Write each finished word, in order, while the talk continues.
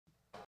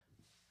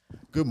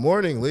Good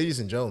morning, ladies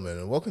and gentlemen,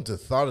 and welcome to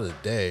Thought of the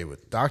Day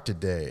with Dr.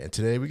 Day. And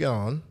today we got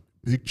on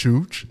Big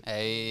Chooch.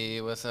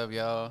 Hey, what's up,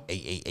 y'all?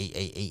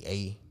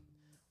 Hey.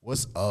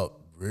 What's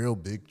up, real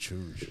Big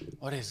Chooch?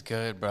 What is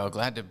good, bro?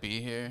 Glad to be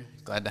here.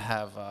 Glad to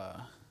have,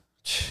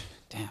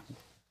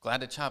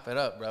 glad to chop it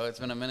up, bro. It's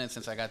been a minute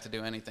since I got to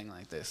do anything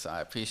like this, so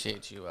I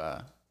appreciate you,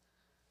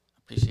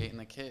 appreciating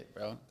the kid,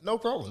 bro. No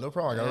problem. I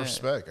got to Yeah.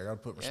 respect. I got to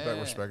put respect.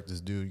 Yeah. Respect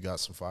this dude. You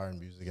got some fire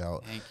music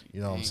out. Thank you.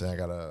 You know what I'm saying? I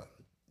got to,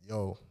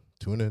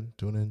 tune in.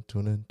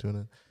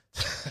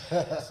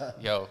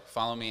 Yo,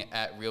 follow me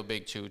at Real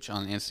Big Chooch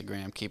on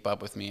Instagram. Keep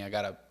up with me. I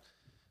got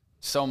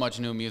so much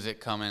new music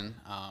coming,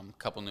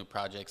 couple new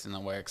projects in the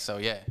works. So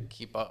yeah,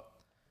 keep up.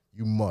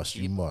 You must.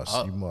 Yup.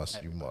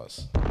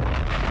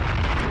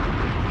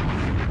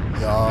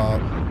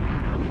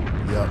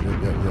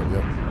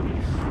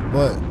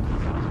 But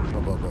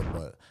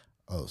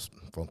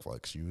Funk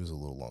Flex, you was a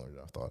little longer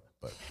than I thought,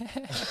 but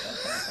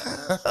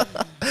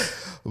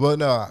but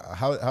no,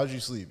 how'd you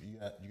sleep?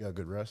 You got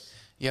good rest?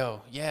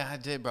 Yo, yeah, I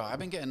did, bro. I've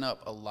been getting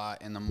up a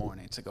lot in the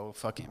morning to go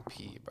fucking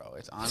pee, bro.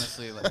 It's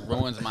honestly like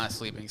ruins my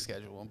sleeping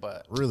schedule,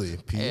 but Really?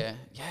 Pee?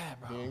 yeah,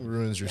 bro. Peeing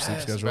ruins your sleep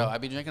schedule? Bro. I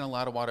be drinking a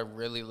lot of water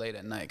really late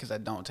at night because I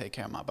don't take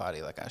care of my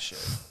body like I should.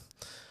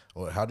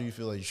 Well, how do you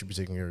feel like you should be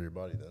taking care of your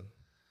body then?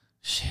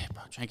 Shit,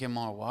 bro. Drinking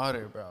more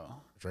water, bro.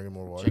 Drinking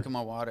more water? Drinking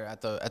more water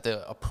at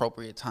the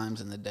appropriate times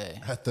in the day.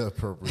 At the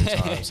appropriate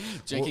times.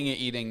 Drinking and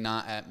eating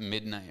not at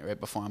midnight, right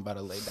before I'm about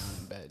to lay down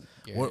in bed.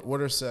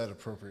 What are said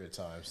appropriate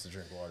times to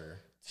drink water?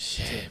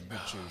 Shit,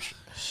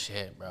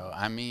 bro.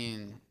 I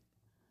mean,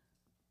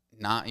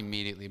 not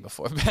immediately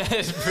before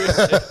bed.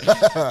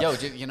 Yo,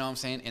 you know what I'm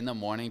saying? In the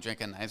morning,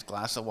 drink a nice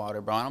glass of water,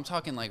 bro. And I'm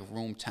talking like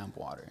room temp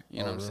water. You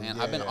know what I'm saying?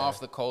 Yeah, I've been off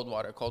the cold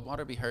water. Cold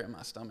water be hurting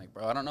my stomach,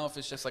 bro. I don't know if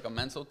it's just like a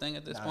mental thing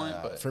at this point,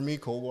 but for me,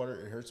 cold water,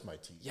 it hurts my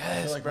teeth. Yes,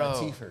 I feel like bro. my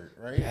teeth hurt,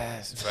 right?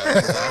 Yes, bro.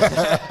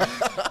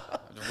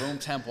 Room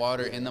temp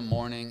water in the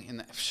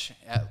morning,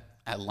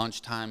 at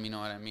lunchtime. You know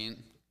what I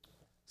mean?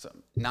 So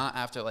not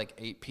after like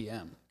 8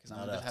 p.m. because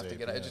I'm gonna have to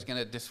it's just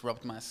gonna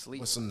disrupt my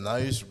sleep. With some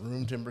nice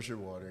room temperature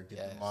water, get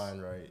Yes. the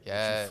mind right,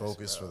 Yes, get you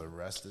focused bro. for the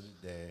rest of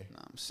the day. You know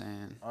what I'm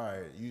saying? All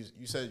right, you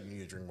said you need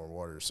to drink more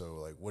water, so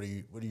like, what are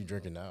you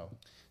drinking now?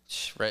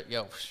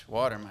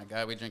 Water, my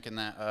guy. We drinking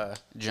that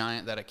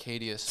giant, that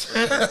Acadia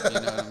spray. You know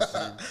what I'm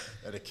saying?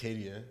 At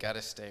Acadia.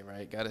 Gotta stay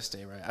right.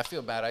 I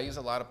feel bad. I use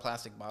a lot of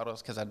plastic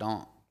bottles because I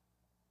don't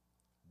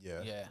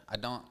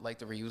like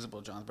the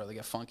reusable joints, bro. They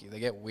get funky. They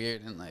get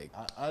weird and like.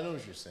 I know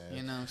what you're saying.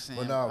 You know what I'm saying?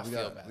 But no, I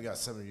feel bad. we got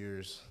 7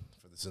 years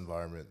for this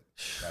environment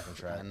back on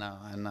track. I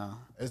know.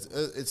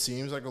 It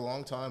seems like a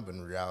long time, but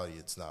in reality,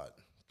 it's not.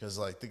 Because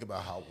like, think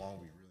about how long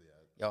we really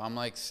had. Yo, I'm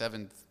like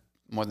 7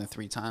 more than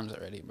 3 times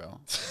already, bro.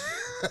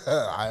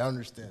 I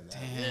understand that.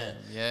 Damn,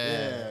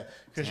 Yeah.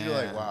 Because you're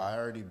like, wow, I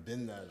already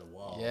been that a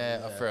while.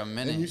 Yeah, for a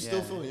minute. And you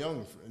still feel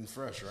young and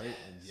fresh, right?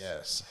 And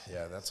yes.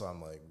 Yeah, that's why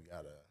I'm like, we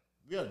gotta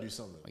do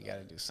something. We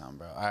gotta do something,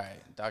 bro. All right,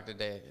 Dr.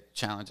 Day,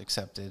 challenge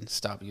accepted.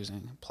 Stop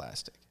using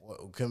plastic.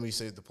 What, can we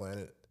save the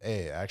planet?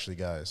 Hey, actually,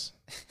 guys,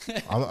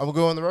 I'm gonna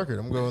go on the record.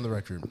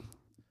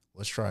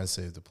 Let's try and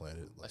save the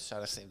planet. Let's try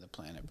to save the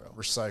planet, bro.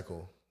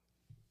 Recycle.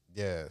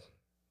 Yeah.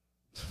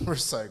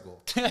 Recycle.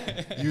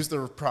 Use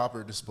the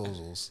proper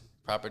disposals.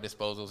 Proper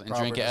disposals and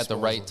Proper drink it at the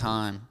right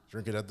time.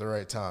 Drink it at the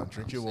right time.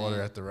 Drink your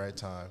water at the right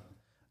time.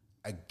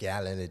 A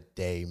gallon a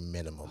day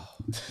minimum.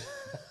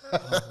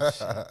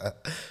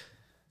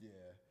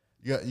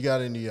 Yeah. You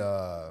got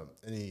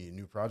any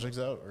new projects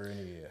out or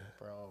any?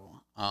 Bro,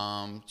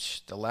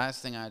 the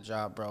last thing I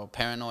dropped, bro,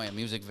 Paranoia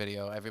music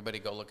video. Everybody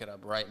go look it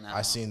up right now.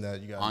 I seen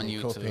that. You got on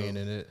new YouTube. Cocaine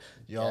in it.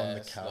 Y'all on the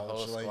Yes, couch. the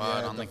whole like, squad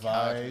yeah, on the vibes.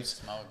 couch, we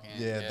smoking.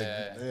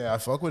 Yeah, I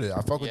fuck with it.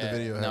 I fuck with the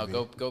video No,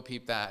 heavy. go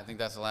peep that. I think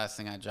that's the last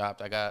thing I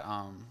dropped. I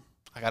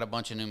got a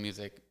bunch of new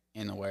music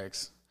in the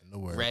works.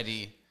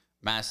 Ready,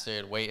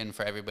 mastered, waiting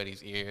for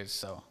everybody's ears.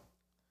 So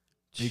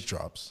Big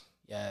drops.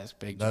 yes,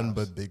 big None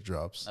drops. but big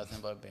drops. Nothing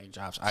but big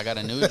drops. I got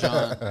a new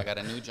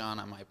John.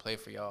 I might play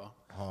for y'all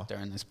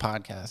during this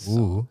podcast. So,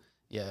 Ooh.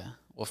 yeah,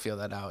 we'll feel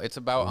that out. It's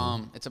about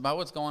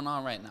what's going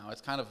on right now.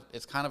 It's kind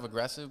of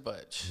aggressive,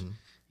 but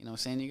you know what I'm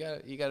saying?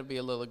 You gotta be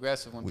a little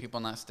aggressive when people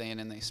not staying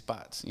in their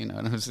spots. You know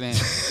what I'm saying?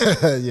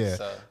 Yeah.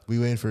 So, We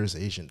waiting for his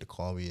agent to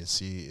call me and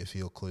see if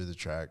he'll clear the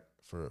track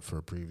for a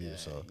preview. Yeah,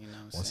 so you know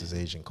what I'm once his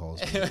saying? agent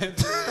calls me.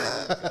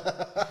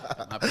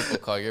 my people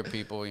call your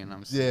people, you know what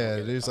I'm saying? Yeah, We'll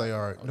they're get just like, all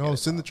right, We'll no, get it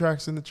send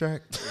the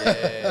track.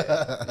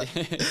 Yeah.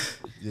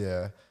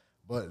 Yeah.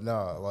 But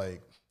no,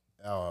 like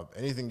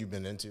anything you've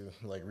been into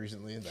like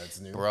recently that's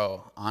new?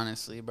 Bro,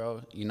 honestly,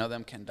 bro, you know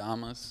them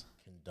kendamas?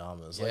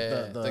 Kendamas.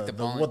 Yeah, like the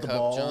bowling what the cup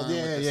ball. John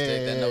Yeah, with the yeah,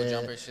 stick, yeah, that no yeah.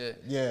 jumper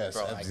shit. Yes,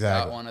 Bro, I exactly.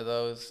 got one of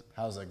those.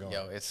 How's that going?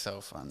 Yo, it's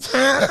so fun.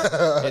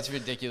 It's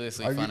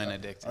ridiculously fun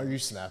and addicting. Are you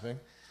snapping?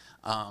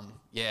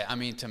 Yeah, I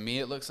mean, to me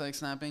it looks like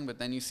snapping, but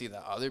then you see the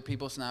other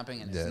people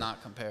snapping, and Yeah. it's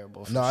not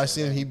comparable. For No, I sure.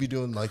 seen he be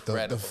doing like the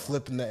Incredible.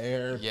 flip in the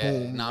air. Yeah,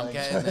 boom, no, I'm like-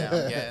 getting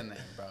there,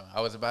 bro.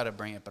 I was about to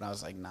bring it, but I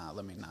was like, nah,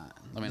 let me not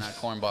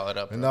cornball it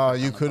up. No,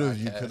 you could have.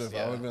 Yeah. I would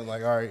have been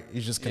like, all right,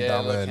 he's just Yeah,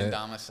 Kendama in it.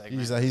 Kendama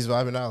segment. He's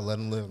vibing out. Let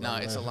him live. No,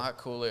 it's a lot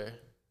cooler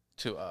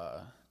to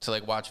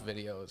like watch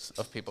videos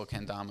of people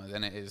kendama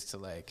than it is to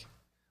like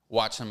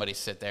watch somebody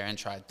sit there and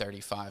try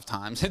 35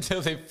 times until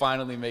they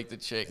finally make the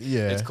chick.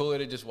 Yeah. It's cooler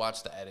to just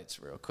watch the edits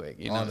real quick.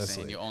 You know what I'm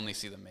saying? You only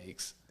see the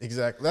makes.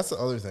 Exactly. That's the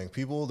other thing.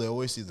 People, they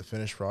always see the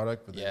finished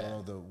product, but they Yeah.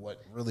 don't know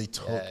what really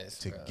took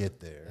to bro.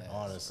 get there, Yes,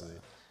 honestly.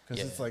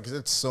 Because Yeah. it's like,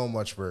 it's so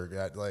much work.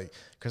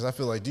 Because I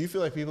feel like, do you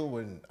feel like people,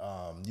 when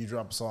you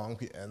drop a song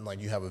and like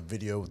you have a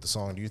video with the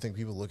song, do you think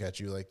people look at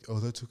you like, oh,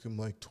 that took him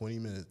like 20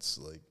 minutes?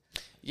 Like,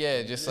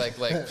 Yeah, just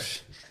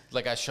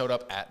like I showed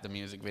up at the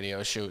music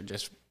video shoot,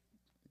 just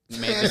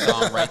made the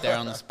song right there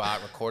on the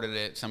spot, recorded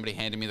it. Somebody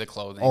handed me the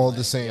clothing. all like,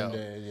 the same yo,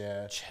 day,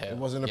 yeah. chill. It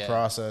wasn't a Yeah.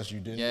 process. You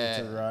didn't Yeah.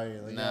 need to write.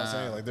 Like, you know what I'm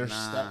saying? Like, there's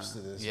steps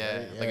to this. Yeah,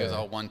 right? like it was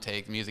all one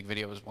take. Music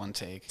video was one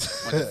take.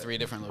 Went to 3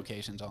 different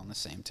locations, all in the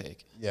same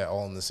take. Yeah,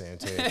 all in the same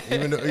take.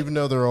 even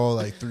though they're all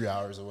like 3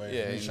 hours away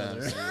Yeah, from you each know other.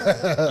 what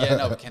I'm saying? Yeah,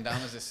 no, but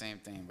Kendama's the same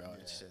thing, bro.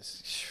 It's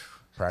just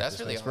Practice that's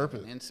really makes all I've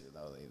perfect. been into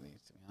though lately.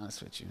 To be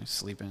honest with you,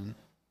 sleeping,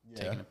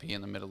 Yeah. taking a pee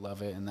in the middle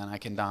of it, and then I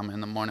kendama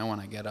in the morning when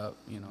I get up.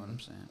 You know what I'm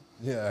saying?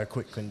 Yeah, a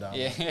quick kendama.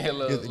 Yeah, a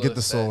little, Get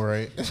the soul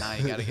right. Nah,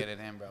 you gotta get it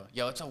in, bro.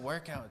 Yo, it's a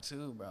workout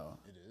too, bro.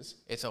 It is.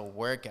 It's a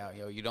workout,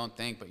 yo. You don't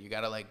think, but you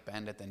gotta like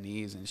bend at the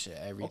knees and shit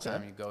every Okay.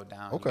 time you go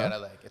down. Okay. You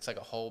gotta like, it's like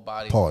a whole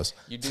body. Pause.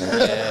 You do,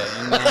 yeah.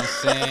 You know what I'm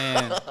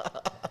saying?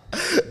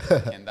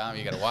 Kendama,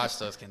 you gotta watch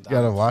those kendama. You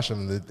gotta watch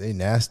them. They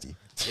nasty.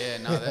 Yeah,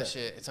 no, that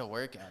shit. It's a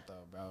workout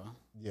though, bro.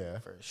 Yeah.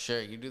 For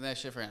sure. You do that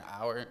shit for an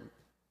hour,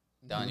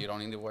 done. You don't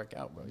need to work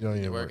out, bro. You don't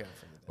need to work. out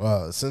for the day.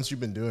 Well, since you've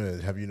been doing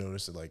it, have you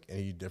noticed like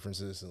any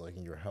differences in like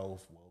in your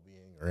health,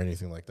 well-being, or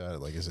anything like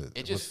that? Like, is it?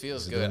 It just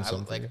feels is it good. doing I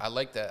something for like you? I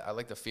like that. I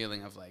like the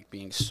feeling of like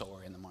being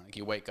sore in the morning.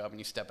 You wake up and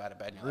you step out of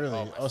bed. And you're Really?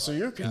 Like, Oh, so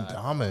you're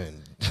kendama.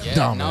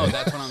 yeah, no,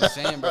 that's what I'm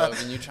saying, bro.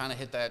 When you're trying to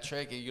hit that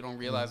trick, you don't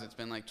realize it's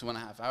been like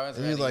 2.5 hours.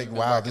 And you're already. like, You've been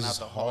wow, working this out is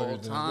the whole harder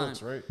than it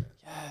looks, right?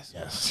 Yes.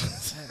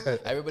 Yes.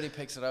 Everybody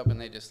picks it up and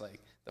they just like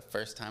the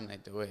first time they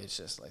do it, it's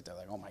just like they're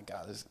like, oh my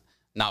god, this is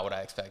not what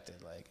I expected.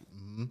 Like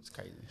it's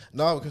crazy.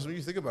 No, because when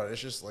you think about it,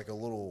 it's just like a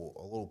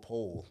little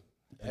pole,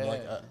 and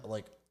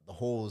like the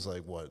hole is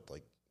like what,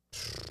 like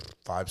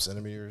 5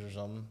 centimeters or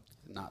something.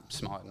 Not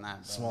smaller than that.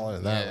 Bro. Smaller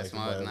than that, Yeah, like,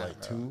 smaller than about, that,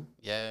 like bro. 2?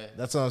 Yeah.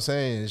 That's what I'm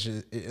saying. It's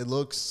just, it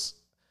looks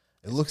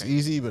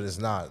easy, but it's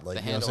not. Like,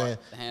 The you know what I'm saying?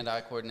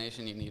 hand-eye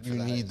coordination you need for You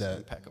that. need is that.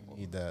 Impeccable.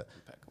 You need that.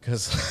 Impeccable.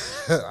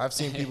 Because I've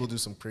seen people do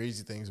some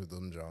crazy things with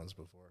them Johns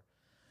before.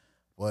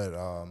 But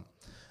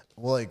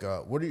well, like,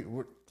 what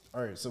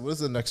all right, so what does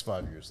the next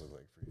 5 years look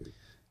like for you?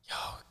 Yo,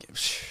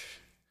 it's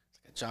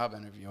like a job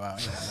interview out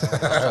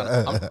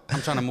here.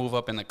 I'm trying to move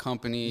up in the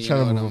company. You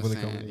Trying know to move what up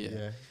I'm in the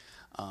saying?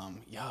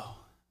 company, Yo,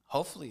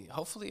 hopefully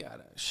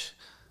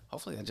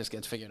that just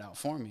gets figured out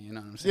for me. You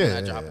know what I'm saying? Yeah,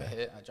 I drop yeah. a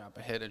hit,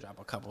 I drop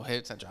a couple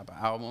hits, I drop an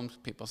album,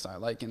 people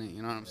start liking it.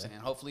 You know what I'm saying?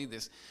 Hopefully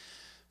this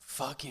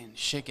fucking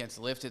shit gets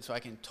lifted so I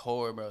can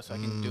tour, bro, so I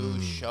can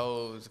do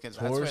shows. Because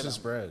Tours is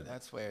bread.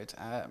 That's where it's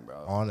at,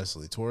 bro.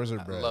 Honestly, tours are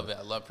I bread. love it.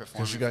 I love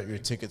performing. Because you got your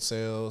ticket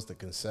sales, the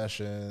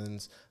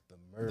concessions,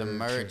 the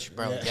merch,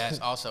 bro. Yes.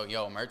 Also,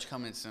 yo, merch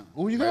coming soon.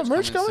 Oh, you got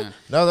merch coming? soon.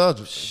 No,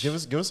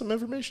 just give us some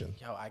information.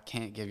 Yo, I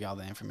can't give y'all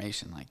the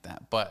information like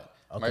that, but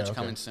Okay, merch okay.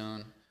 coming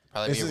soon.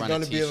 Probably Is be it running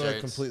going to be t-shirts. a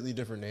completely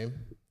different name?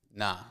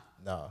 Nah,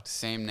 No.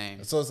 same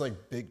name. So it's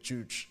like Big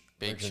Chooch.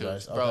 Big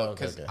merchandise. Chooch, bro. Okay,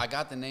 Because okay. I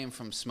got the name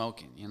from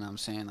smoking. You know what I'm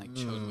saying? Like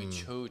chooch, we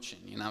chooch,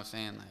 and you know what I'm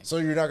saying? Like So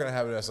you're not gonna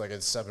have it as like a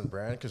 7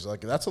 brand, because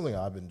like that's something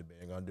I've been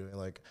debating on doing.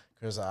 Like,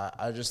 because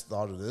I just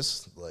thought of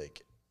this,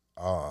 like,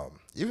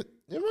 even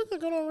am I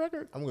gonna go on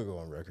record? I'm gonna go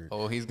on record.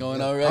 oh, he's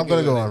going on record. I'm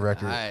gonna go with on it.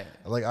 record. Alright.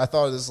 Like, I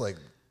thought of this like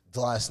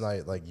last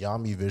night, like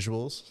Yami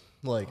Visuals,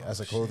 like as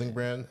a clothing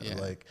brand. Yeah.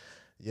 Like,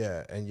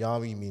 yeah, and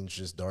Yami means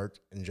just dark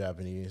in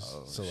Japanese,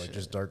 so like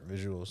just dark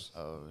visuals.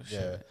 Oh Yeah,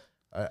 shit!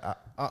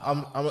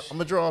 I'm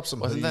gonna draw up some.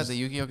 Wasn't that hoodies. the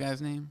Yu-Gi-Oh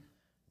guy's name?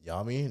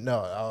 Yami?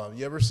 No,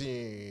 you ever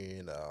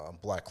seen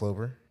Black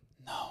Clover?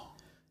 No.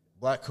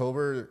 Black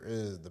Clover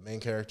is the main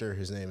character.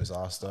 His name is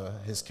Asta.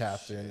 His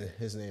captain,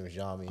 his name is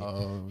Yami.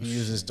 Oh, he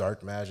uses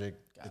dark magic.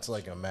 It's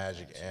like a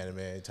magic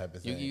anime type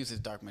of thing. Yu-Gi uses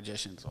dark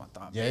magician, so I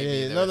thought. Yeah, maybe yeah,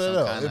 yeah. there No, was no, some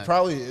no. kinda-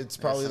 It's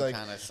probably some like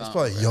kinda it's something,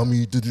 probably bro.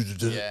 Yummy.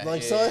 Yeah,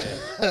 Like yeah,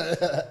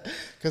 so,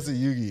 because of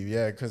Yugi,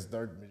 yeah, because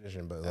dark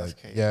magician. But That's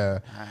like, crazy. yeah.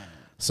 Alright.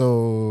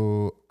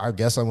 So I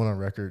guess I went on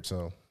record.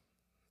 So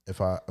if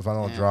I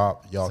don't Damn.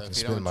 drop, y'all So can if you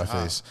spit in don't my drop-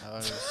 face.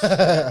 oh,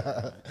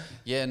 shit.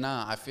 Yeah,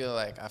 nah. I feel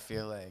like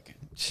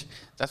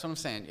that's what I'm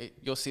saying.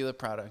 You'll see the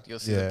product. You'll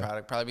see Yeah. the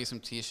product. Probably be some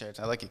T-shirts.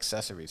 I like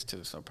accessories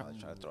too, so I'll probably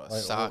try to throw a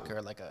Like, sock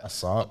or like a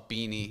sock?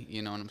 beanie.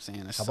 You know what I'm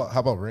saying? How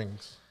about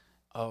rings?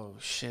 Oh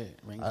shit,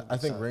 rings. I would be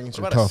think tough.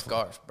 rings what are about tough. a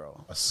scarf,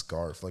 bro? A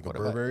scarf, like What a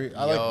about- Burberry.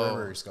 I like Yo.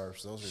 Burberry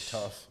scarves. Those are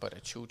tough. But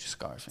a chooch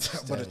scarf.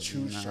 But a instead,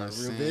 you chooch know what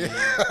shirt, I'm real saying?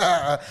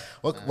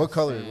 big. What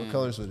color? What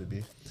colors would it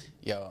be?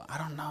 Yo, I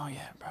don't know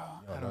yet, bro.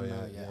 I know don't know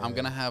yet. yet. Yeah, I'm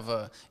gonna have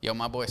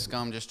my boy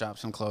Scum just dropped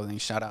some clothing.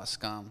 Shout out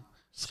Scum.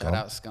 Scum? Shout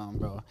out Scum,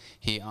 bro.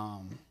 He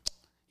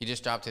He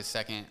just dropped his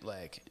second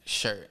like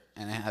shirt,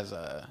 and it has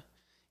a.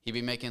 He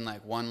be making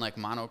like one like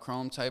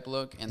monochrome type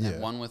look, and then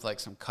one with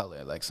like some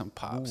color, like some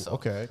pop. Ooh, So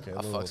okay.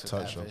 I fucks with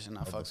that vision.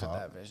 I fucks with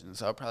that vision.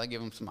 So I'll probably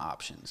give him some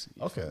options.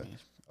 Okay.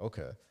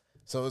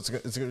 So it's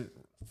good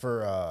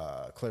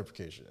for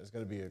clarification. It's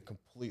gonna be a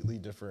completely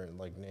different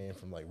like name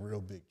from like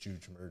real big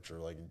Chooch merch or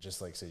like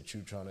just like say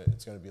Chooch on it.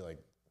 It's gonna be like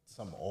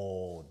some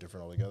all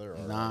different altogether.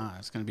 Or nah, like,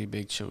 it's gonna be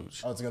Big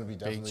Chooch. Oh, it's gonna be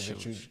definitely Big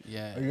Chooch.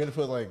 Yeah. Are you gonna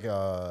put like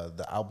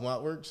the album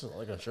artworks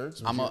like on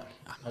shirts? Have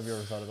you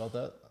ever thought about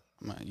that?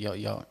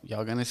 Y'all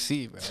gonna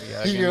see, bro.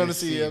 You're gonna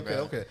see.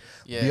 Okay.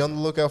 Yeah. Be on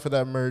the lookout for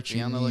that merch.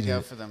 Be on the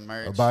lookout for the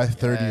merch. Or buy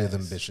 30 of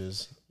them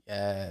bitches.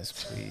 Yes,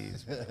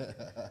 please.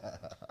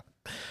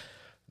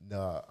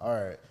 Nah, all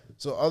right.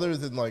 So other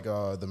than like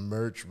the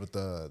merch with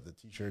the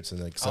t-shirts and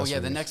the accessories. Oh yeah,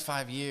 the next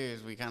 5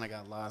 years we kind of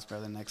got lost, bro.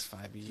 The next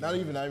 5 years. Not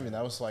even.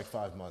 That was like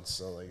 5 months.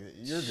 So like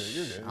you're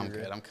good. I'm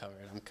good. I'm covered.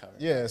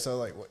 Yeah. So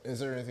like, is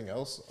there anything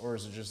else, or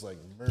is it just like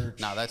merch?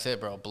 No, that's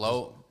it, bro.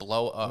 Blow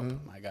up,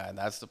 my guy.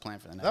 That's the plan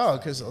for the next. No,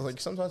 because like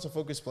sometimes a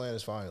focus plan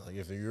is fine. Like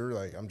if you're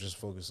like, I'm just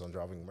focused on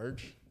dropping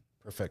merch,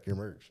 perfect your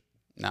merch.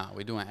 Nah,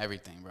 we're doing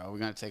everything, bro. We're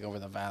gonna take over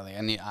the valley.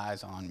 I need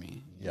eyes on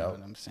me. You know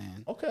what I'm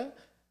saying? Okay.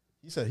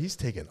 He said he's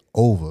taking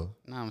over.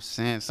 No, I'm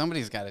saying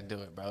somebody's got to do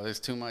it, bro.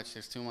 There's too much.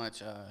 There's too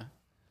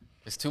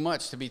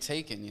much to be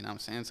taken. You know what I'm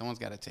saying? Someone's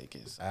got to take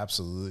it. So.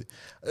 Absolutely.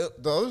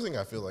 The other thing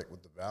I feel like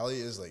with the Valley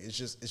is like it's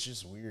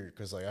just weird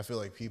because like I feel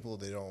like people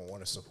they don't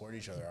want to support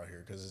each other out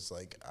here because it's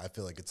like I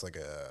feel like it's like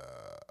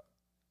a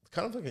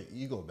kind of like an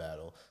ego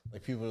battle.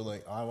 Like people are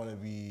like I want to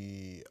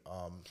be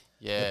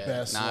the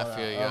best. Nah, I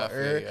feel you.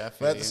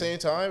 But at the same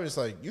time, it's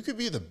like you could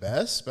be the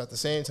best, but at the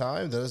same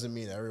time, that doesn't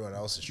mean everyone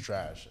else is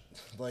trash.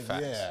 Like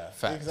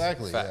Facts.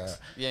 Exactly. Facts.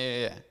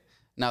 Yeah.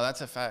 No,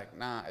 that's a fact.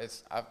 Nah,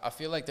 I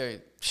feel like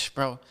they're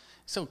bro.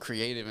 So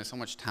creative and so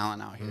much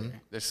talent out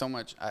here. There's so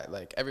much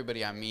like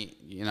everybody I meet,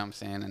 you know what I'm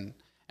saying,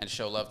 and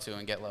show love to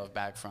and get love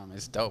back from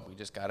is dope.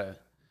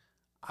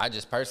 I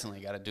just personally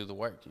gotta do the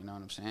work, you know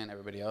what I'm saying?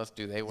 Everybody else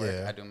do their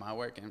work, I do my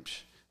work, and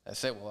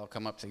that's it. We'll all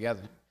come up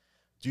together.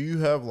 Do you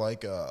have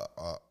like a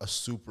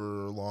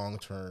super long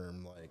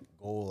term like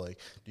goal? Like,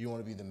 do you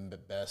want to be the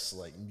best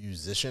like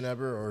musician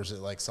ever, or is it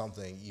like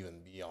something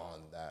even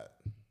beyond that?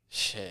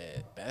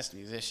 Shit, best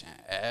musician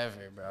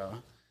ever, bro.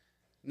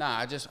 Nah,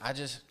 I just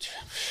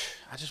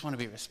want to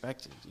be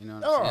respected. You know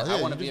what I'm saying? Yeah,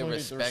 I want to be a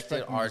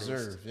respected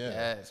artist. Yeah.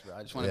 Yes, bro.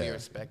 I just want to be a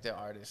respected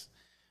artist.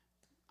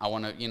 I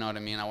want to, you know what I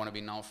mean? I want to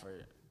be known for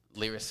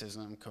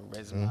lyricism,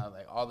 charisma,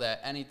 like all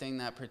that, anything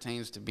that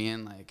pertains to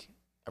being like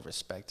a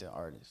respected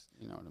artist.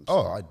 You know what I'm saying?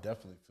 Oh, I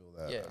definitely feel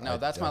that. Yeah, no,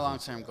 that's my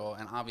long-term goal,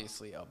 and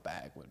obviously a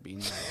bag would be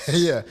nice.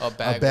 Yeah, a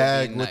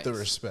bag with nice. the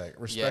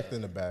respect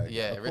in the bag.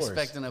 Yeah,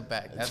 respect in the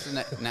bag. That's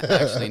the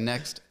actually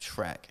next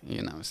track.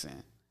 You know what I'm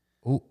saying?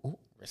 Ooh.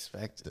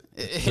 Respect.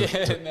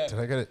 Did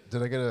I get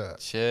a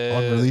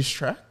unreleased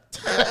track?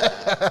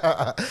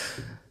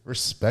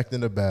 Respect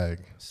in the bag.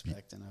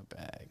 Respect in a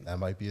bag. That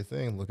might be a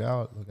thing. Look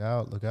out.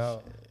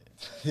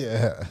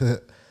 Yeah.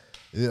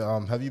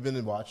 Yeah. Have you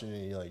been watching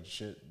any like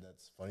shit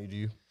that's funny to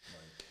you?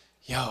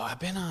 Yo,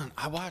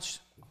 I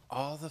watched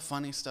all the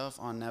funny stuff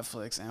on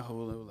Netflix and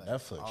Hulu. Like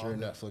Netflix. You're a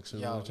Netflix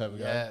Hulu type of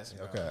guy? Yes,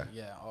 bro. Okay.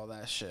 Yeah, all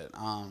that shit.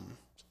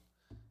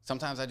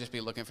 Sometimes I just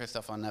be looking for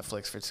stuff on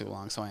Netflix for too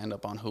long, so I end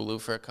up on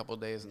Hulu for a couple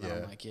days, and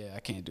then I'm like, I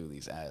can't do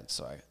these ads,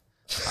 so I'm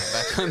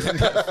back on the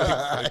Netflix.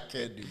 I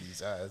can't do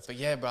these ads. But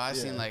yeah, bro, I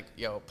seen like,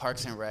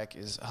 Parks and Rec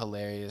is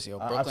hilarious. Yo,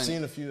 Brooklyn. I've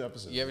seen a few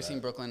episodes. You ever seen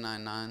Brooklyn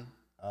Nine-Nine?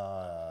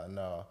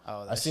 No.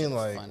 Oh, I've seen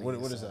like what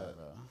is that?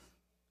 Bro.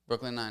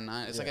 Brooklyn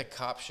Nine-Nine. It's like a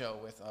cop show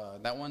with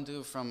that one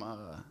dude from.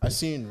 I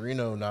seen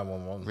Reno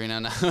 911. Reno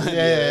 911.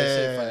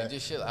 Yeah, funny.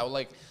 Just shit. I would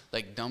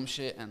like dumb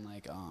shit and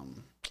like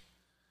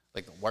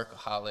the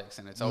Workaholics,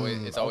 and it's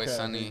always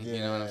sunny. You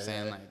know what I'm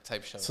saying? Like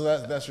type shows. So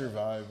that's your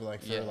vibe,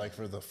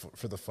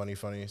 for the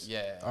funnies.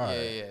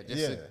 Yeah.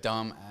 Just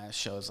dumb ass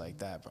shows like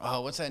that, bro.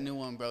 Oh, what's that new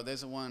one, bro?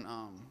 There's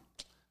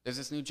there's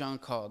this new John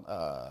called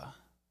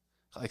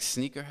like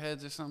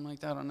Sneakerheads or something like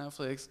that on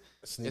Netflix.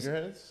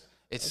 Sneakerheads?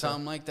 It's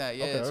something like that.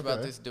 Yeah, it's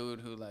about this dude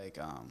who like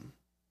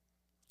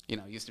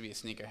used to be a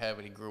sneakerhead,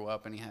 but he grew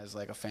up and he has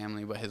like a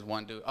family. But his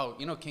one dude,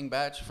 King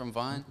Batch from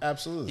Vine.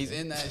 Absolutely, he's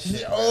in that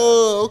shit.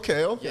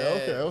 Okay.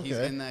 He's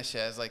in that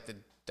shit as like the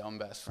dumb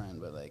best friend,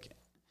 but like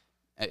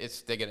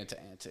they get into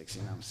antics.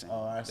 You know what I'm saying?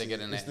 Oh, I see. They get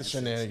into the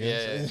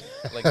shenanigans.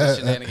 Yeah, like the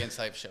shenanigans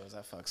type shows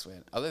I fucks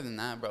with. Other than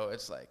that, bro,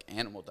 it's like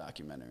animal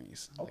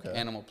documentaries, like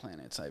Animal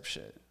Planet type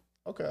shit.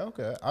 Okay.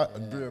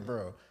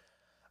 Bro,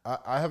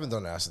 I haven't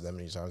done acid that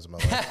many times in my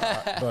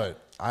life, but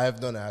I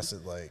have done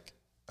acid like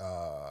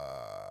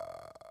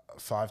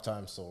 5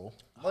 times soul.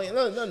 Like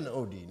nothing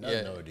OD.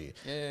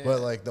 Yeah.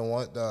 But like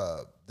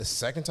the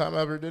second time I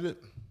ever did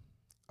it,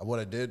 what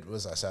I did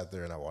was I sat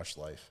there and I watched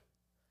Life.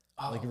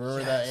 Oh, like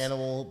remember that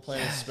Animal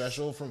Planet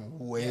special from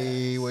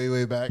way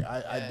back?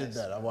 I did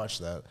that. I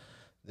watched that.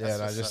 Yeah,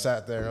 and I just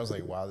sat there and I was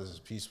like, wow, this is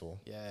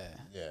peaceful. Yeah,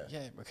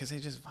 because they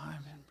just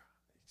vibing, bro.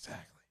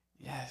 Exactly.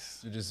 Yes.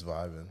 You're just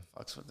vibing.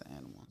 Fucks with the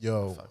animal.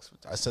 Yo,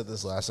 I said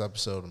this last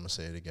episode. I'm going to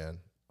say it again.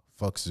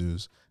 Fuck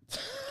zoos.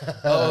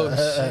 Oh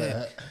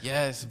shit!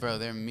 Yes, bro,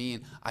 they're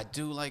mean. I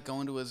do like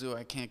going to a zoo.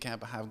 I can't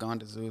camp. I have gone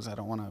to zoos. I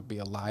don't want to be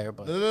a liar,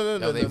 but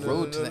they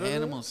rude to the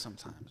animals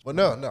sometimes. Well,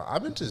 no,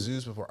 I've been to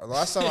zoos before. The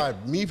last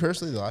time me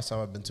personally, the last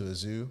time I've been to a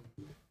zoo,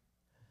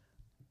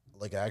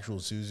 like an actual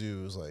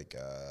zoo, was like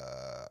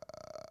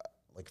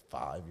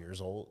 5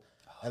 years old.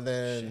 And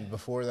then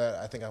before that,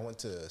 I think I went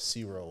to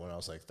SeaWorld when I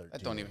was like 13.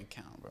 That don't even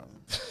count, bro.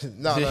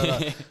 No.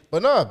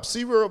 But no,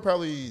 SeaWorld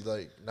probably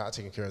like not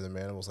taking care of them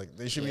animals. Like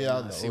they should be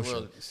out in the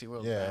ocean.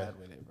 SeaWorld's bad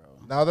with it, bro.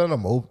 Now that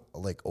I'm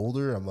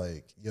older, I'm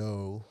like,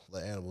 yo,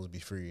 let animals be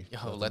free.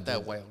 Yo, let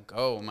that whale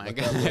go, my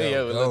God. Yo, Yo, let the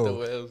you know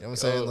whale what I'm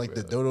saying? go, Like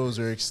bro. the dodos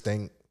are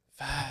extinct.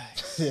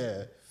 Facts.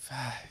 Yeah.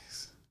 Facts.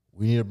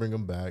 We need to bring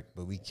them back,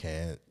 but we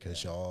can't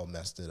because y'all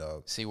messed it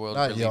up. SeaWorld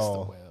Not released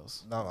y'all. the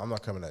whales. No, I'm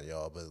not coming at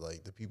y'all, but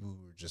like the people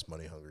who are just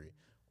money hungry.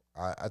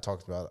 I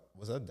talked about,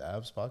 was that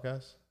Dab's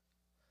podcast?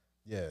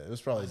 Yeah, it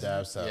was probably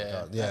Dab's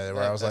podcast. Yeah,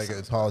 where I was like,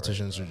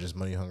 politicians are just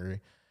money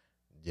hungry.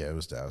 Yeah, it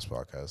was Dab's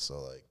podcast. So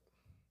like,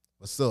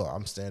 but still,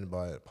 I'm standing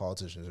by it.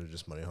 Politicians are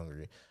just money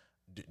hungry.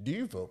 Do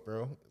you vote,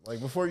 bro? Like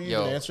before you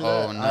even answer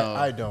that, no.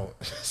 I don't.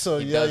 So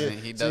He yeah, doesn't,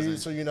 he doesn't.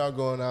 So you're not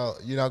going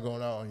out. You're not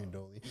going out on your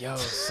dolly. Yo,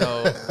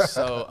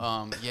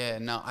 yeah,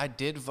 no, I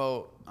did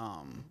vote.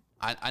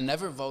 I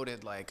never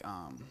voted like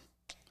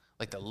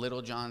the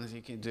little johns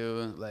you can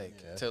do,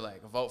 to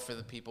like vote for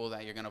the people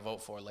that you're gonna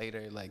vote for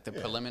later, like the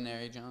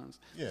preliminary johns.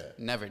 Yeah.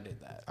 Never did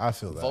that. I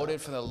feel that.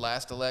 Voted for the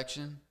last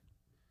election.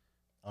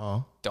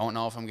 Oh. Don't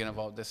know if I'm gonna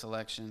vote this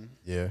election.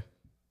 Yeah.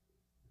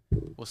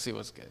 We'll see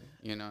what's good.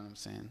 You know what I'm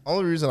saying?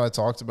 Only reason I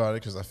talked about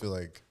it because I feel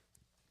like,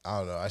 I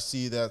don't know, I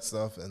see that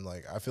stuff and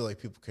like I feel like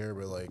people care,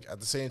 but like at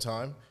the same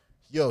time,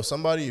 yo,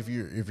 somebody if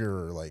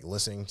you're like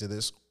listening to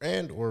this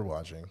and or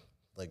watching,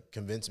 like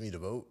convince me to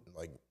vote,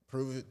 like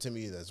prove it to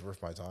me that's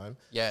worth my time.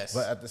 Yes.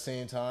 But at the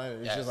same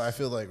time, it's just I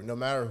feel like no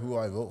matter who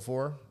I vote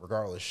for,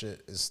 regardless,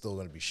 shit is still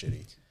gonna be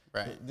shitty.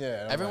 Right.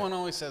 Yeah. Everyone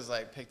always says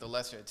like pick the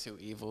lesser of two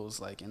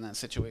evils. Like in that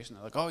situation,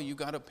 they're like, oh, you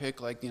gotta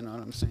pick like you know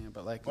what I'm saying.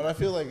 But like, I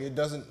feel like it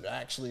doesn't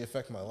actually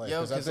affect my life.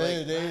 Because at the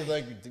end of the day,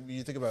 like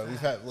you think about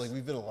it,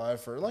 we've been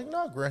alive for like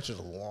not granted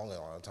a long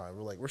time.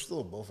 We're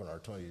still both in our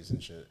 20s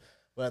and shit.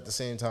 But at the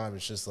same time,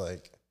 it's just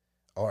like,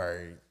 all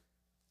right,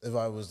 if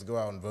I was to go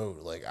out and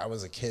vote, like I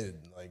was a kid,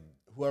 like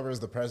whoever is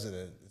the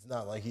president, it's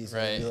not like he's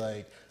gonna be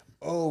like,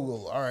 oh,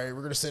 well, all right,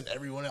 we're gonna send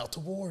everyone out to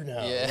war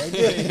now. Yeah, like,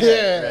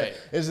 right.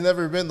 It's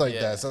never been like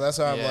that. So that's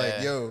why I'm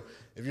like, yo,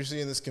 if you're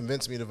seeing this,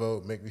 convince me to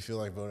vote, make me feel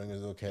like voting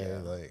is okay.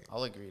 Yeah. Like,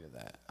 I'll agree to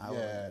that. I will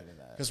agree to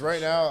that. Because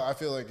right now, I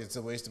feel like it's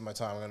a waste of my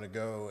time. I'm gonna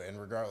go, and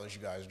regardless,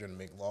 you guys are gonna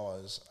make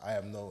laws. I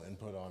have no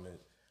input on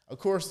it. Of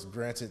course,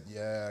 granted,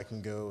 I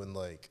can go and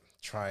like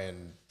try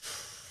and,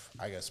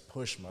 I guess,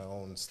 push my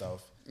own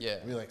stuff. Yeah.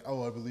 Be like,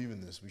 oh, I believe in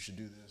this. We should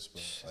do this.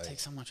 But like, it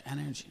takes so much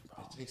energy,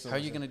 bro. so How are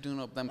much you gonna do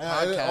them and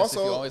podcasts also,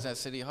 if you're always at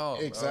City Hall?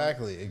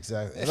 Exactly.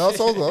 And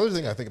also the other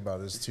thing I think about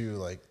is too,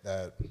 like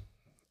that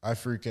I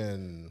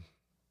freaking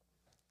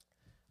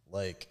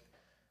like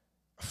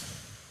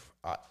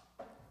I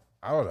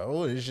don't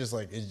know. It's just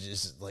like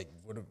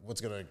what's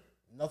gonna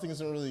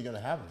nothing's really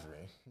gonna happen for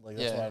me. Like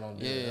that's why I don't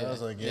do it. I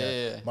was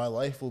like, my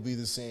life will be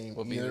the same.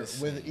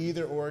 With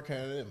either or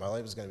candidate, my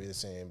life is gonna be the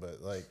same.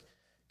 But like,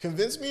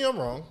 convince me I'm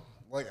wrong.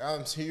 Like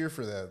I'm here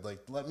for that. Like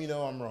let me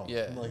know I'm wrong.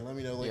 Yeah. Like let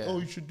me know. Like oh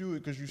you should do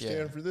it because you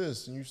stand for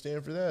this and you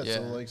stand for that. Yeah.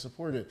 So like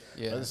support it.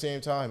 Yeah. But at the same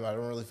time, I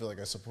don't really feel like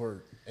I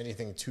support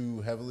anything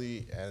too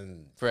heavily.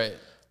 And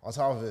on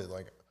top of it,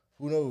 like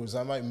who knows?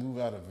 I might move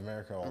out of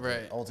America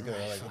altogether.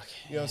 Like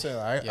you know what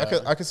I'm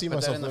saying? I could see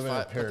myself living in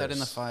Paris. Put that in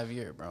the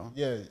 5-year, bro.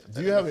 Yeah.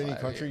 Do you have any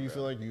country you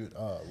feel like you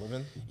live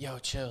in? Yo,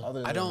 chill. Other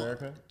than I don't.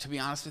 America? To be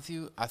honest with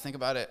you, I think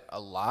about it a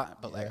lot,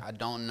 but like I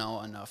don't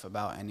know enough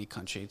about any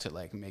country to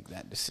like make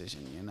that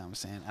decision. You know what I'm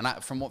saying? And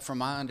from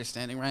my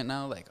understanding right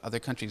now, like other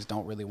countries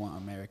don't really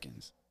want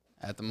Americans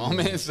at the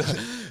moment.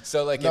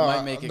 So like it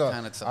might make it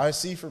kind of tough. I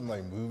see from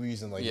like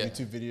movies and like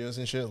YouTube videos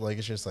and shit, like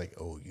it's just like,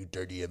 oh, you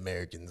dirty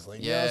Americans.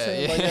 Like, you know what I'm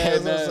saying?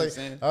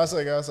 Like, I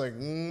was like,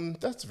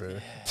 that's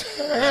fair.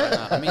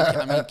 I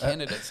mean,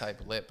 Canada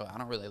type lit, but I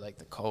don't really like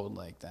the cold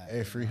like that.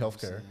 Hey, free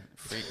healthcare.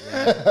 Free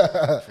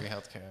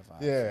healthcare.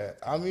 Yeah,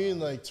 I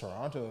mean, like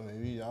Toronto,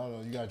 maybe. I don't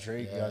know. You got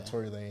Drake, you got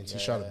Tory Lanez. He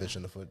shot a bitch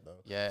in the foot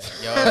though. Yeah,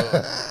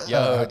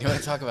 yo, do you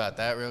want to talk about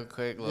that real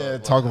quick?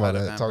 Talk about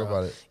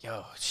it.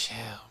 Yo, chill,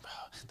 bro.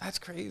 That's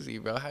crazy,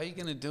 bro. How are you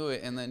gonna do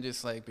it and then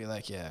just like be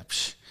like,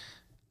 let's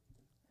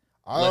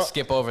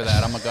skip over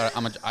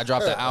that. I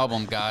dropped the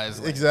album, guys.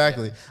 Like,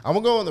 exactly. I'm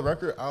gonna go on the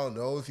record. I don't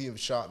know if he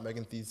shot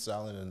Megan Thee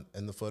Stallion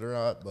in the foot or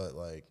not, but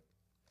like,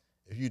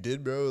 if you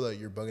did, bro,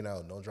 like you're bugging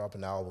out. Don't drop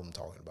an album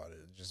talking about it.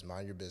 Just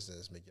mind your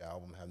business. Make your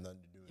album. Have nothing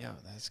to do with it. Yo,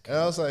 that's good.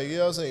 And I was like,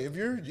 if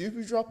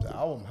you dropped the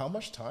album, how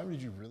much time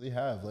did you really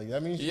have? Like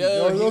that means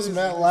those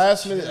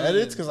last minute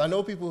edits. Because I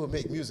know people who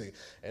make music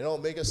and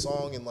don't make a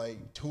song in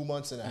like 2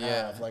 months and a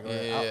half. Like,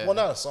 well,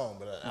 not a song,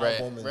 but an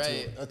album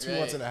in 2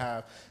 months and a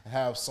half.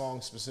 Have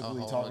songs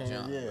specifically talking. You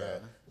know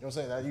what I'm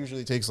saying? That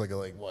usually takes like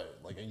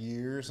a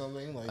year or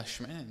something. Like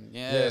to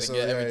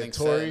get everything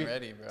set and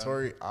ready, bro.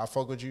 Tori, I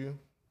fuck with you.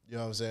 You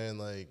know what I'm saying?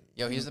 Like,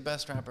 Yo, he's the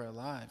best rapper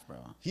alive, bro.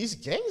 he's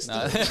gangster.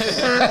 Nah.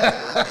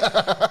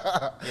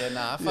 Yeah,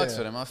 nah, I fucks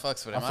with him. I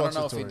fucks with him. I don't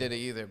know if he did it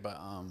either, but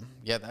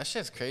yeah, that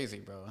shit's crazy,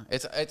 bro.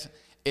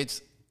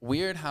 It's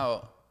weird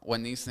how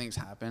when these things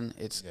happen,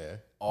 it's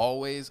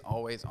always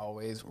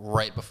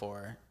right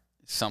before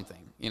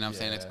something. You know what I'm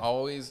saying? It's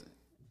always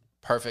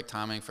perfect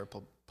timing for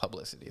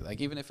publicity. Like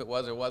even if it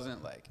was or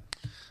wasn't, like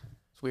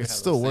it's weird. It how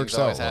still those works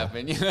things always out.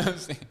 happen. You know what I'm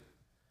saying?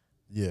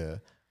 Yeah,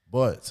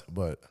 but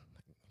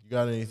you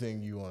got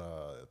anything you want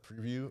to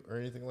preview or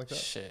anything like that?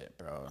 Shit,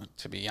 bro.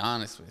 To be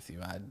honest with you,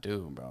 I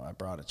do, bro. I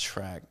brought a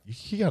track.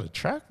 You got a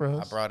track, bro.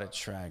 I brought a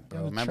track,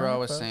 bro. Remember I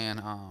was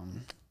saying,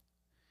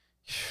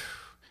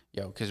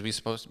 yo, because we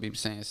supposed to be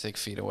saying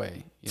 6 feet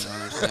away. You know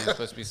what I'm saying? We're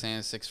supposed to be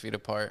saying 6 feet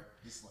apart.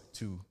 It's like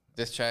 2.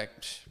 This track,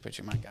 but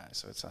you're my guy,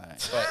 so it's all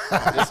right.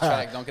 But this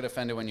track, don't get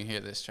offended when you hear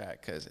this track,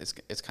 because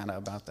it's kind of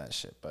about that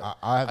shit. But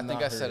I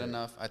think I said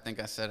enough. I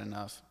think I said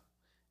enough.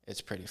 It's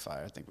pretty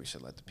fire. I think we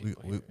should let the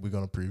people hear. We're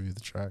going to preview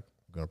the track.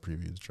 We're going to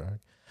preview the track.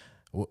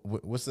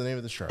 What's the name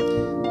of the track?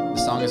 The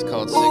song is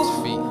called 6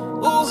 Feet.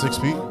 6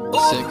 feet?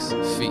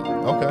 6 feet.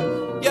 Okay.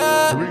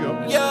 Yeah. Here we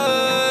go. Yeah.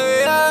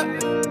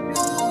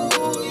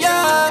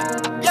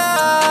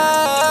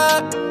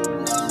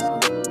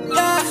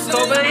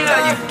 So baby,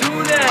 how you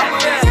do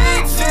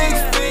that?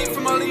 6 feet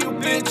from all of you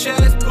bitch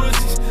ass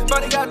pussies.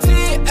 Body got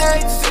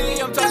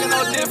THC. I'm talking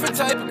all different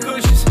type of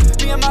cushions.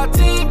 Me and my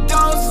team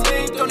don't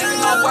sleep. Don't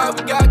even know why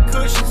we got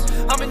cushions.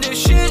 I'm in this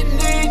shit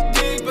knee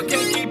deep, but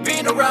can't keep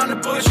beating around the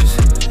bushes.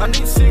 I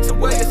need 6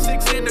 away and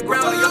 6 in the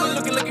ground. Y'all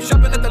looking like you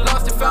shopping at the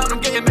lost and found. I'm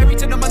getting married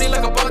to the money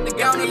like I bought the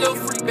gown. A little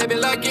freak, baby,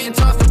 like getting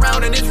tossed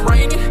around and it's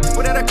raining.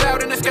 Without a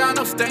cloud in the sky,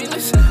 no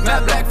stainless.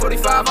 Matte black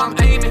 45, I'm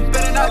aiming.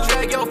 Better not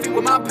drag your feet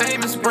with my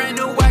payments. Brand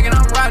new wagon,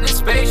 I'm riding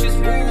spacious.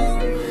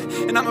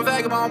 Ooh. And I'm a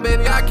vagabond,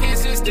 baby, I can't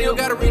sit still.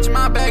 Gotta reach in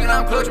my bag and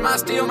I'm clutching my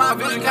steel. My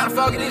vision kinda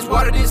foggy, this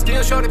water, this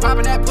still. Shorty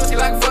popping that pussy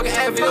like a fucking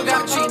Advil.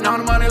 Got me cheating on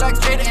the money like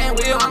Jada and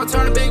Will. I'ma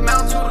turn a big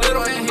mountain to a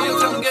little anthill.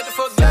 Tell them get the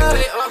fuck back,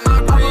 lay up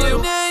my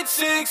grill. I'm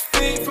 6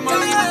 feet from all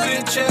of you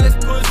bitch ass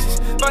pussies.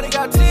 Body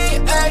got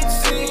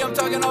THC, I'm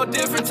talking all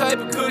different type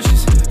of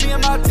cushions. Me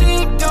and my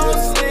team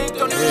don't sleep,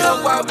 don't even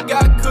know why we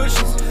got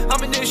cushions.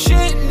 I'm in this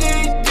shit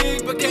knee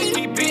deep, but can't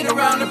keep beating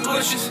around the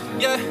bushes.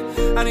 Yeah,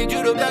 I need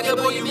you to back up,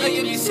 boy, you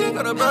making me sick.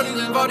 All the brothers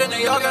involved and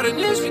they all got a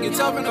niche. We can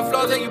talk from the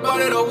floors that you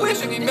bought it or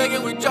wish. I be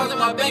making with jobs in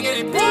my bank and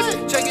it pussy.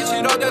 Checking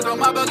shit off, that's on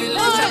my bucket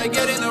list. Tryna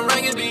get in the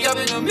ring and be up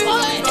in the mix.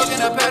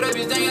 Smoking a pad up,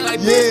 it's hanging like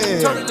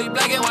bitch. Totally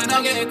blanking when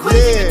I'm getting quick.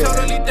 You can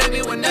totally thank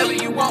me whenever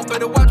you want.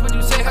 Better watch what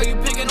you say, how you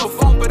picking no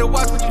phone. Better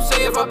watch what you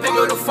say if I pick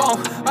up the phone.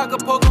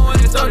 Acapulco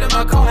and it's all in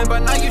my car. And by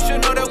now you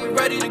should know that we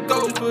ready to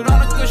go. Just put on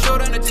a good show,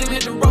 then the team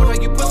hit the road.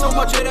 Like you put so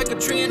much of that could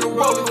tree in the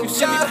road. If you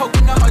see me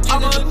poking out my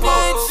jeans in the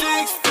pole.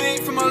 6 feet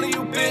from all of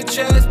you bitch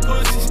ass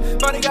pussies.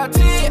 Body got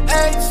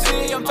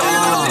THC, I'm talking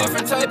all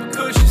different type of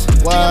cushions. Me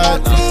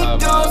and my team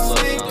don't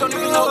sleep, don't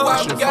even know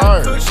why we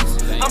got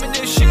cushions. I'm in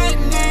this shit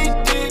knee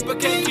deep, but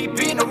can't keep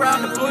beating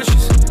around the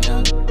bushes.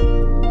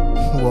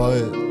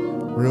 What?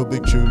 Real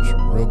big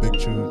chooch. Real big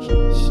chooch.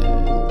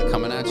 Shit.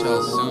 Coming at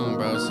y'all soon,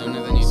 bro.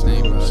 Sooner than you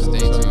think, bro. Stay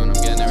tuned. I'm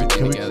getting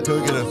everything together.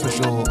 Can we get an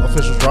official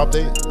drop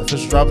date?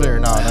 Official drop date or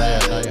no? Not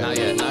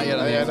yet. Not yet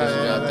on the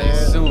official drop date.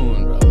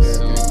 Soon, bro.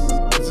 Soon.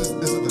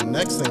 This is the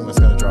next thing that's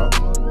gonna drop. I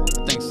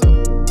think so.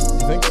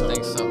 You think so?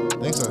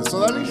 Think so. So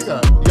that means you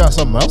got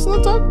something else on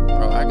the top?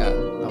 Bro, I got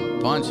a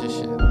bunch of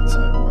shit. That's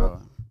like, bro.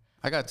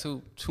 I got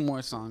two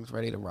more songs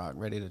ready to rock,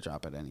 ready to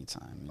drop at any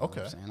time. You know what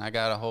I'm saying? I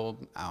got a whole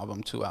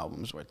album, 2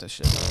 albums worth of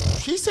shit.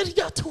 She said he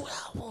got 2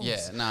 albums.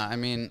 Yeah, nah. I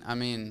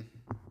mean,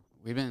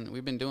 we've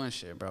been doing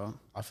shit, bro.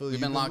 I feel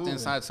we've been locked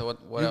inside. So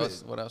what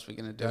else? What else we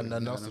gonna do? Got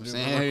nothing else what to I'm do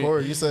saying?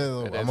 record. You said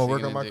I'm gonna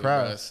work on my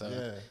craft.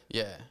 So,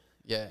 yeah.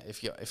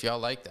 If y'all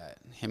like that,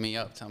 hit me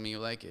up. Tell me you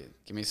like it.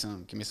 Give me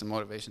some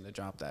motivation to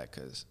drop that,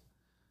 cause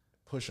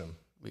push him.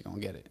 We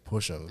gonna get it.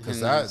 Push him, because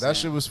that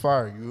shit was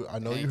fire. I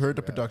know you heard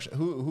the production.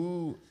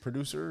 Who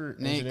producer?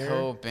 Nate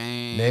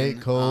Cobain.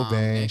 Nate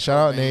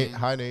Shout out Cobain. Nate.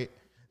 Hi Nate.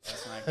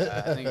 That's my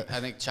guy.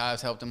 I think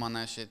Chives helped him on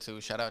that shit too.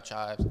 Shout out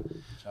Chives.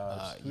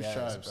 Who's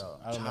Chives? Bro.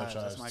 I don't know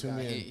Chives. That's my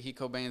guy. He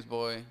Cobain's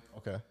boy.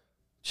 Okay.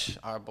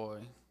 Our boy.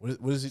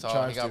 What is he? So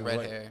Chives he got do?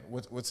 red hair.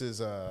 What's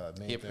his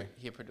main thing?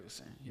 He a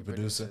producer. He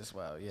producer as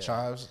well. Yeah.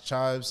 Chives.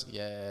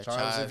 Yeah.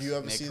 Chives. If you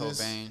ever Nate see Cobain.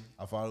 this,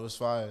 I thought it was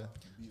fire.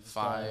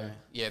 Fire.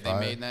 Yeah, they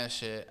made that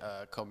shit.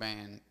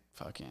 Cobain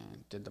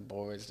fucking did the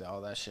boards, did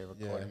all that shit,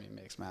 recorded me,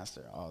 mix,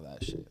 master, all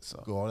that shit.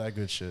 So all that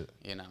good shit.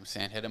 You know what I'm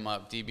saying? Hit him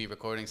up, DB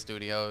Recording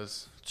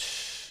Studios.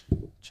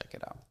 Check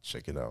it out.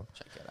 Check it out.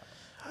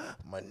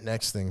 My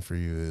next thing for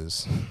you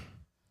is,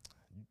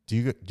 do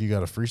you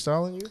got a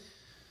freestyle in you?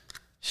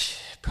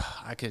 Shit, bro.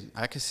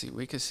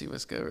 We could see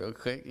what's good real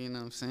quick. You know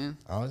what I'm saying?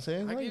 I'm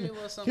saying, I give you a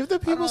little something. give the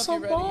people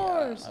some bars.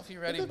 I don't know if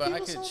you're ready, but I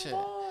could shit.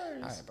 All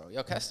right, bro.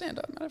 Yo, can I stand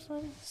up? Matter of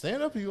fact,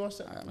 stand up if you want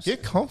to. Right,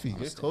 get comfy,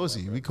 get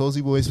cozy. We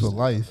cozy boys for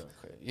life.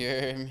 You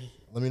hear me?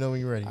 Let me know when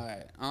you're ready. All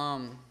right.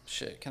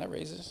 Shit. Can I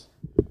raise this?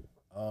 Yeah.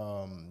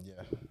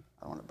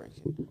 I don't want to break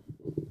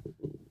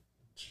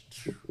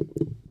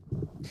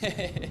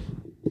it.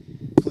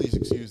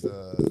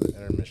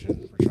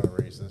 intermission. We're trying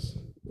to raise this.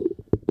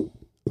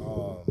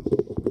 Oh,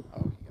 you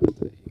got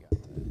that. You got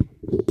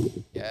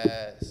that.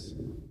 Yes.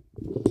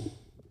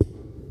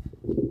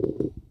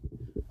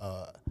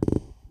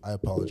 I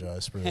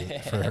apologize for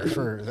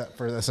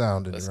that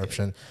sound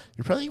interruption.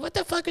 You're probably like, what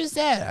the fuck is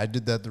that? I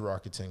did that the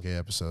Rocket 10K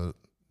episode.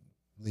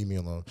 Leave me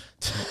alone.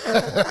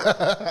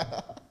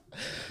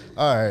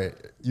 All right,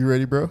 you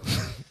ready, bro?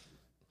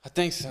 I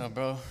think so,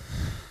 bro.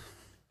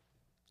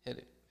 Hit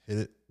it. Hit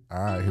it.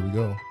 All right, here we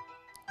go.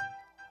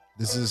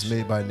 This is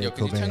made by Nate Yo,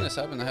 can you turn Cobain. this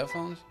up in the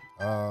headphones?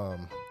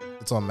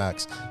 It's on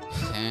max.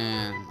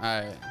 Damn. All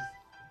right.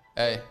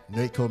 Hey.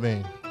 Nate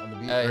Cobain on the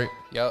beat, Hey. right?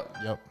 Yup.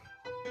 Yep.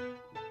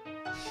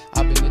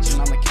 I've been itching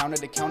on the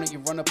counter, you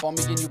run up on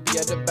me and you be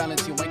at the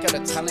balance. You ain't got a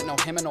talent, no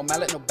hammer, no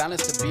mallet, no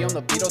balance to be on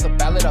the beat or the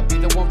ballad. I'll be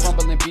the one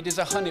rumbling, beat is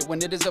 100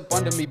 when it is up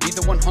under me. Be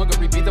the one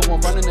hungry, be the one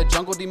running the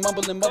jungle, de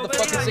mumbling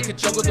motherfuckers. They could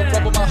juggle the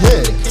rubble, my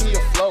heart. Give me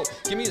a flow,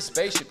 give me a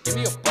spaceship, give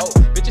me a boat.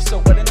 Bitches so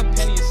wet in a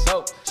penny of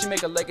soap. She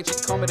make a leg and she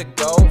call me to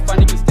go.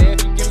 Finding me stay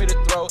if you give me the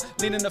throw.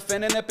 Leaning the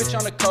fan and that bitch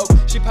on the coke.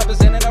 She pop us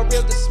in and I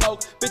reel the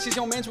smoke. Bitches,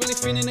 your man's really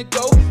feeling to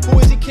go. Who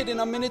is he kidding?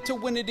 I'm in it to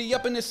win it. He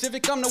up in the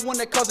Civic. I'm the one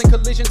that causing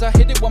collisions. I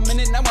hit it 1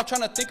 minute. Now I'm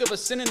trying to think of a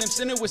synonym.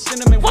 Sinning with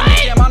cinnamon. What?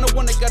 Damn, I'm the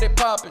one that got it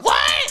popping.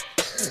 What?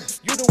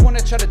 You the one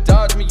that try to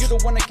dodge me. You the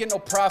one that get no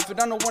profit.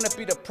 I'm the one that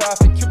be the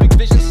prophet. Cubic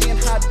vision, seeing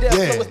high depth.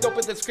 Yeah. Flow is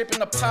doper than scripting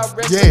the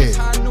Pyrex. Yeah. It's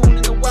high noon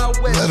in the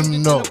Wild West. Let 'em Shoot it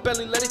in know. the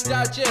belly, let it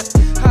digest.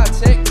 High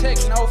tech,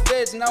 no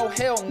feds, no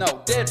hell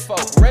no. Dead folk,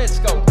 red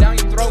scope, down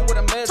your throat with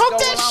a med Talk go.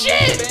 that I'm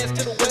shit. moving bands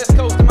to the west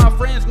coast, and my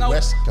friends know.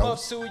 West Coast. Love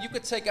Sue, you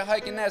could take a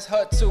hike and that's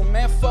hut too.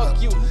 Man,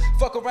 fuck you.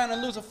 Fuck around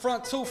and lose a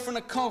front tooth from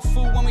the kung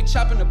fu when we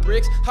chopping the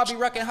bricks. Hobby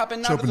rockin', hopping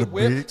out Chopping of the the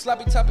whip. bricks.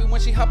 Sloppy toppy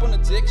when she hop on the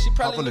dick. She Hop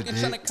probably on the looking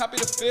dick. trying to copy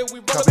the feel. We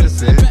roll Copy up and the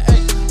fit. slipping.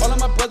 Ayy, all of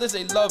my brothers,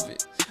 they love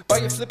it. Buy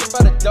your flip it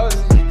by the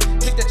dozen.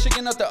 Take that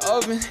chicken out the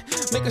oven.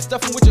 Make a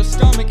stuffing with your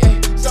stomach.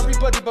 Ayy, sorry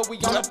buddy, but we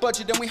on a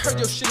budget. And we heard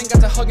your shit and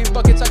got to hugging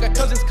buckets. I got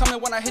cousins coming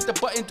when I hit the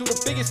button. Do the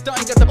biggest stunt.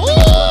 Got the biggest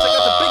ones. I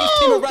got the biggest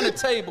team around the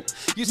table.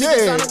 You see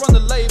Yeah. the sign on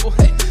the label.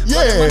 Hey,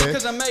 Yeah.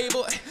 Cause I'm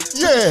able.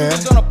 Yeah.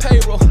 Shooters on a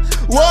payroll.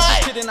 What? I'm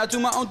just kidding, I do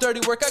my own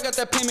dirty work. I got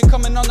that payment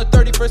coming on the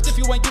 31st. If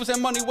you ain't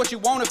using money, what you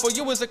want it for?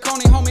 You is a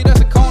coney, homie,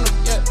 that's a cone.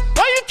 Yeah.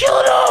 Why you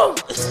killing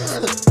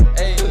him?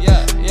 Hey,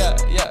 yeah.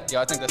 Yo,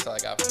 I think that's all I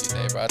got for you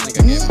today, bro. I think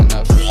I gave him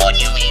enough. What do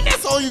you mean?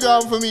 That's all you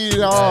got for me, I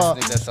dog.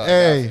 think that's all I got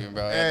Hey, for you,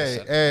 bro. I hey,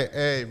 just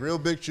hey. Real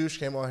Big Chooch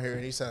came on here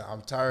and he said,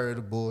 I'm tired of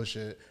the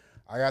bullshit.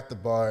 I got the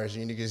bars.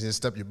 You niggas need to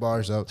step your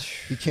bars up.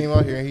 He came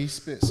out here and he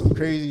spit some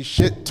crazy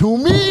shit to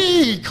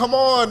me. Come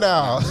on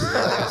now.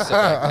 sit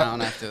back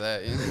down after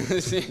that. You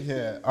know?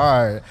 Yeah.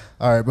 All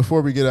right.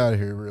 Before we get out of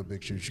here, Real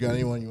Big Chooch, you got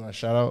anyone you want to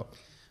shout out?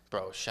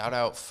 Bro, shout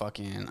out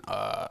fucking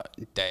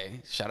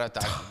Day. Shout out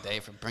Dr. Day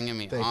for bringing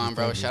me Thank on, you,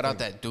 bro. thank you, Shout out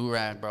thank that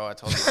do-rag, bro. I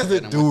told you.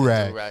 The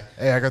do-rag.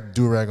 Hey, I got the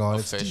do-rag on.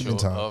 It's demon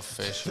time.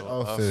 Official.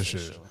 All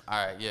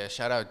right, yeah.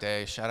 Shout out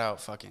Day. Shout out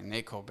fucking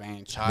Nate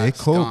Cobain, Chai, Nate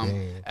Scum,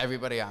 Cobain.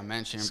 everybody I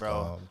mentioned, bro.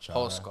 Scum, Chai.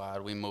 Whole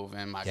squad, we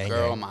moving. My Gang,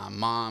 girl, gang. my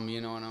mom.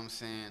 You know what I'm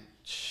saying?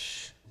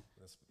 Shh.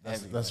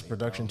 That's the Everybody,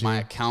 production bro. My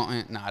team.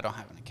 accountant. No, I don't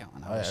have an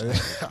accountant. I wish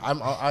I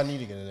did. I need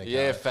to get an account.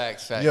 Yeah,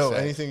 facts. Yo,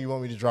 facts. anything you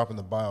want me to drop in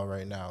the bio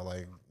right now?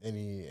 Like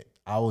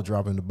I will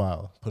drop in the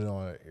bio. Put it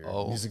on your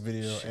Oh, music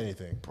video,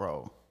 anything.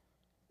 Bro,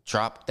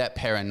 drop that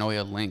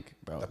paranoia link,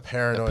 bro. The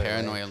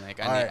paranoia link.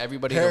 All I need right,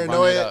 everybody to run it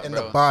paranoia up, in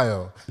bro. the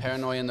bio.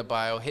 Paranoia in the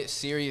bio. Hit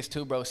Sirius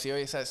too, bro.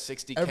 Sirius at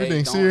 60K.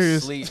 Everything Don't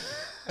Sirius. sleep.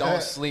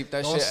 Don't sleep.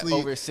 That Don't shit sleep.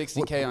 over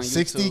 60K on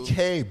YouTube.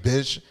 60K,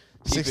 bitch.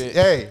 Keep 60, it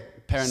hey,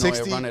 paranoia,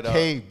 60K, run it up.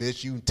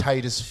 bitch. You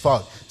tight as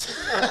fuck.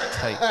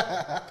 Tight.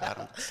 Got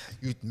 'em.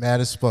 You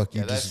mad as fuck.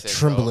 You Yeah, that's just it,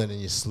 trembling bro.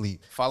 in your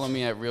sleep. Follow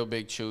me at Real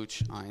Big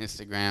Chooch on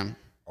Instagram.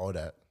 All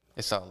that.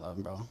 It's all love,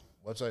 bro.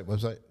 Website.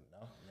 No.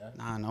 Yeah.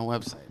 Nah, no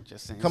website.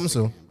 Just Instagram, Coming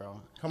soon.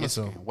 bro. Coming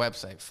Instagram, soon.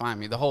 Website. Find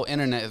me. The whole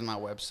internet is my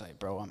website,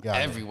 bro. I'm Got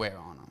it. everywhere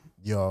on them.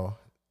 Yo,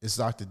 it's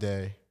Dr.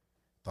 Day.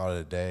 Thought of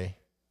the day.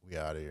 We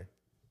out of here.